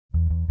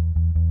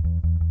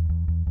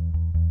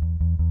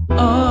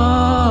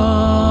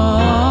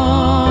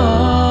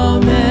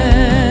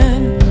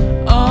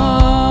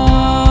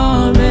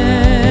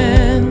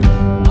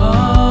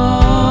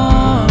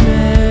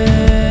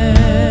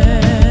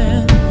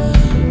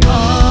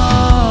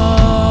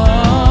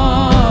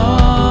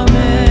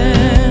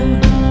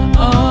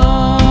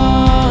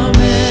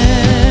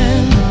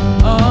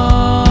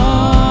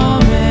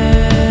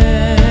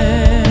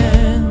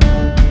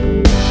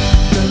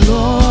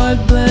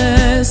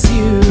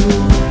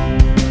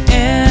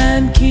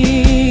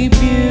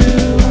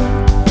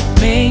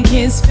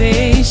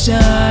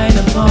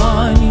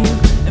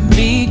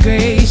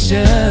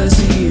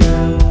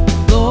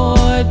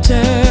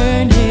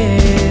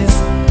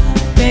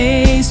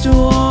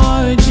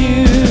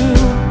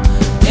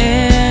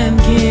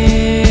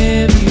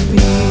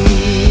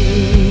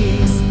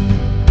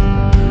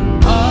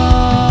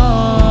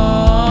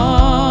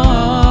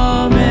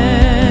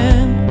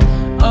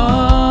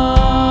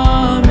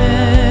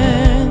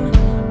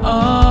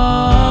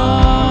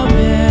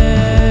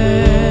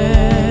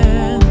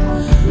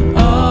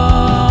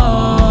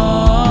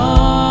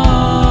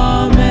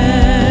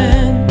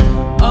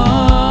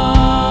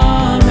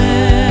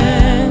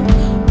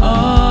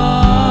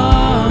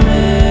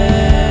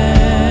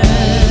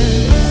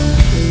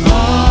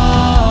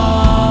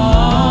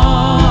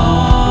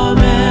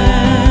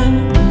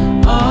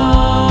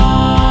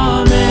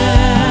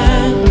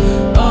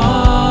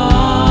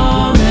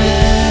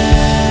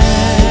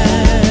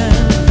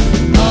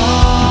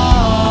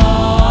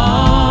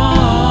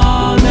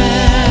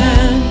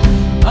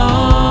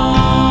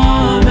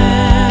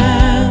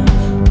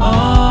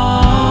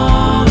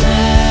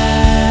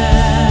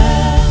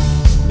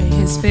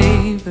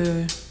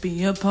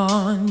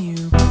upon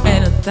you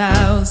and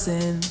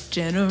 1,000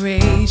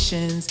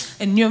 generations,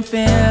 and your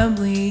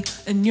family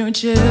and your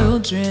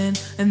children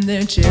and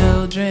their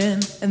children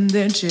and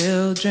their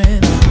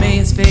children. May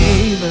his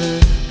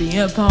favor be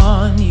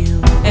upon you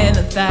and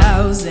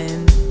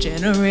 1,000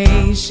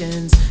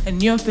 generations,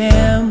 and your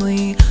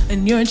family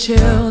and your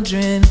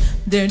children,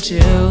 their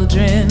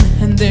children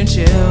and their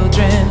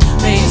children.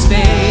 May his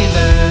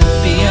favor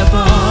be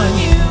upon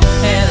you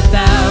and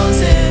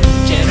 1,000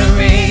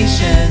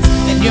 generations,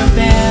 and your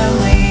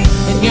family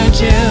and your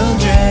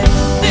children,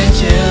 their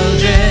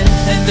children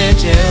and their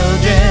children.